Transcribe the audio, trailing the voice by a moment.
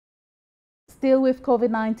Still with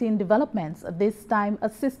COVID-19 developments, this time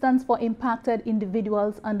assistance for impacted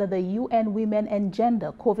individuals under the UN Women and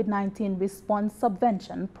Gender COVID-19 Response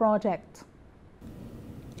Subvention Project.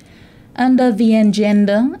 Under the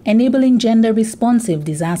Engender, Enabling Gender-Responsive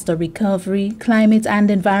Disaster Recovery, Climate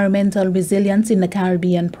and Environmental Resilience in the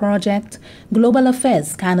Caribbean project, Global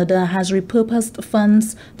Affairs Canada has repurposed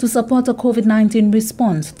funds to support a COVID-19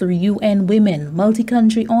 response through UN Women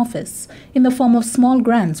Multi-Country Office in the form of small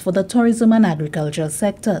grants for the tourism and agriculture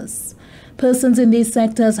sectors. Persons in these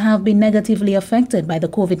sectors have been negatively affected by the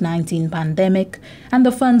COVID-19 pandemic, and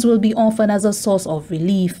the funds will be offered as a source of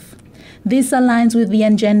relief. This aligns with the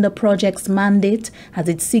Engender Project's mandate as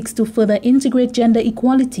it seeks to further integrate gender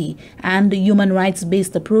equality and human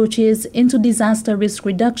rights-based approaches into disaster risk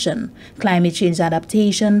reduction, climate change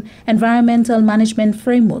adaptation, environmental management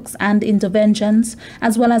frameworks and interventions,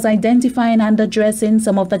 as well as identifying and addressing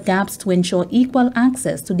some of the gaps to ensure equal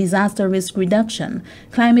access to disaster risk reduction,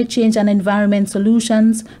 climate change and environment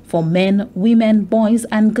solutions for men, women, boys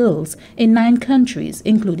and girls in 9 countries,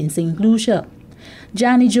 including St. Lucia.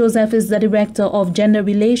 Jani Joseph is the Director of Gender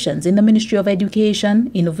Relations in the Ministry of Education,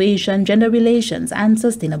 Innovation, Gender Relations and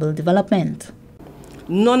Sustainable Development.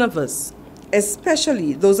 None of us,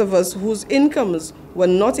 especially those of us whose incomes were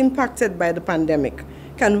not impacted by the pandemic,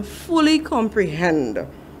 can fully comprehend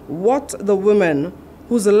what the women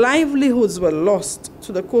whose livelihoods were lost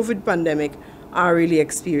to the COVID pandemic are really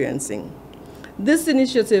experiencing. This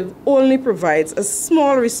initiative only provides a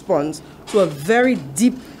small response to a very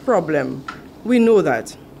deep problem. We know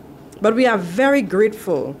that, but we are very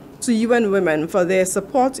grateful to UN Women for their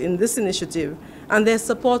support in this initiative and their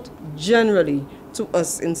support generally to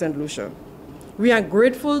us in St. Lucia. We are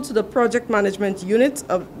grateful to the Project Management Unit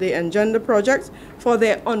of the Engender Project for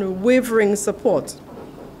their unwavering support,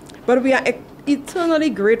 but we are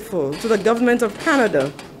eternally grateful to the Government of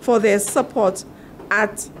Canada for their support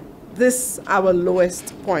at this, our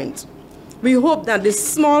lowest point. We hope that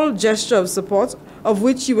this small gesture of support, of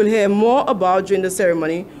which you will hear more about during the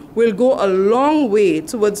ceremony, will go a long way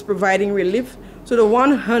towards providing relief to the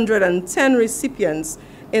 110 recipients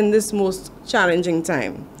in this most challenging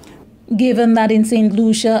time. Given that in St.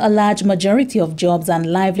 Lucia, a large majority of jobs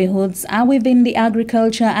and livelihoods are within the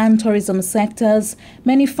agriculture and tourism sectors,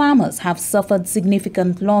 many farmers have suffered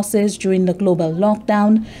significant losses during the global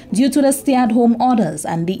lockdown due to the stay-at-home orders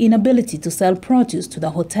and the inability to sell produce to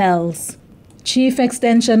the hotels. Chief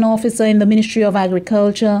Extension Officer in the Ministry of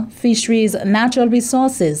Agriculture, Fisheries, Natural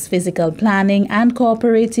Resources, Physical Planning and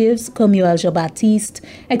Cooperatives, Comuel Jean-Baptiste,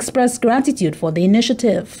 expressed gratitude for the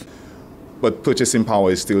initiative. But purchasing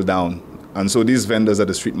power is still down, and so these vendors at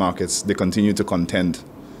the street markets, they continue to contend.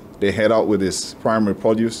 They head out with this primary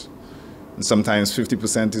produce, and sometimes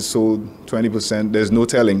 50% is sold, 20%, there's no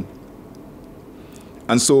telling.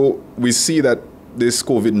 And so we see that this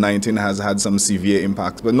COVID-19 has had some severe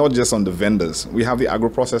impact, but not just on the vendors. We have the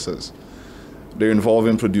agro-processors. They're involved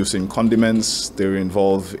in producing condiments, they're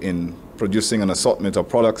involved in producing an assortment of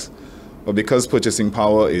products, but because purchasing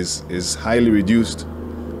power is highly reduced,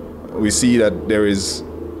 we see that there is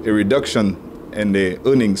a reduction in the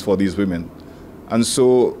earnings for these women. And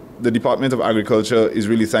so the Department of Agriculture is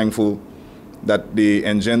really thankful that the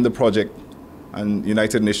Engender Project and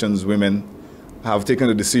United Nations Women have taken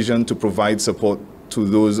a decision to provide support to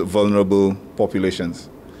those vulnerable populations.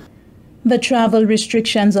 The travel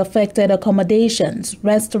restrictions affected accommodations,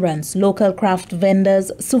 restaurants, local craft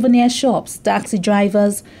vendors, souvenir shops, taxi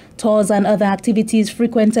drivers, tours and other activities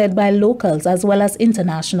frequented by locals as well as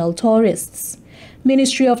international tourists.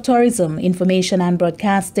 Ministry of Tourism, Information and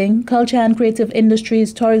Broadcasting, Culture and Creative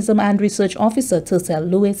Industries Tourism and Research Officer Tercel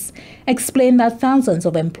Lewis explained that thousands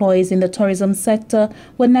of employees in the tourism sector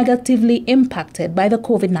were negatively impacted by the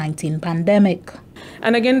COVID-19 pandemic.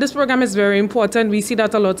 And again, this program is very important. We see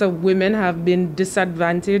that a lot of women have been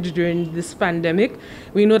disadvantaged during this pandemic.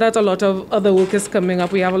 We know that a lot of other work is coming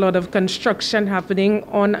up. We have a lot of construction happening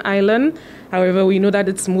on island. However, we know that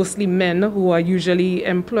it's mostly men who are usually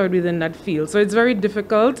employed within that field. So it's very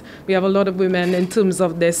difficult. We have a lot of women in terms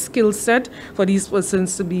of their skill set for these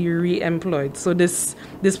persons to be re-employed. So this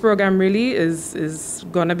program really is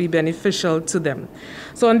going to be beneficial to them.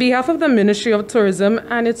 So on behalf of the Ministry of Tourism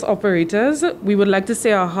and its operators, we would like to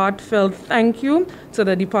say a heartfelt thank you to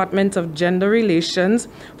the Department of Gender Relations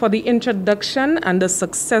for the introduction and the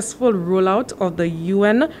successful rollout of the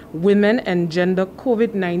UN Women and Gender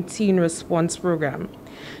COVID-19 Response Program.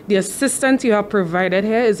 The assistance you have provided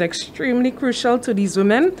here is extremely crucial to these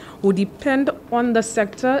women who depend on the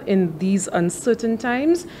sector in these uncertain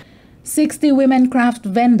times. 60 women craft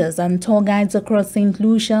vendors and tour guides across St.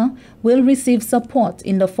 Lucia will receive support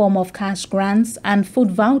in the form of cash grants and food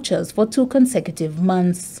vouchers for 2 consecutive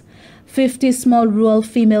months. 50 small rural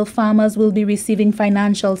female farmers will be receiving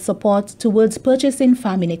financial support towards purchasing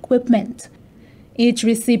farming equipment. Each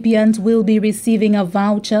recipient will be receiving a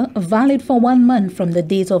voucher valid for 1 month from the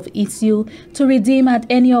date of issue to redeem at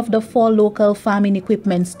any of the 4 local farming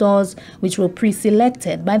equipment stores which were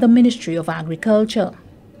pre-selected by the Ministry of Agriculture.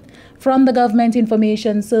 From the Government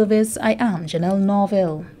Information Service, I am Janelle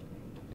Norville.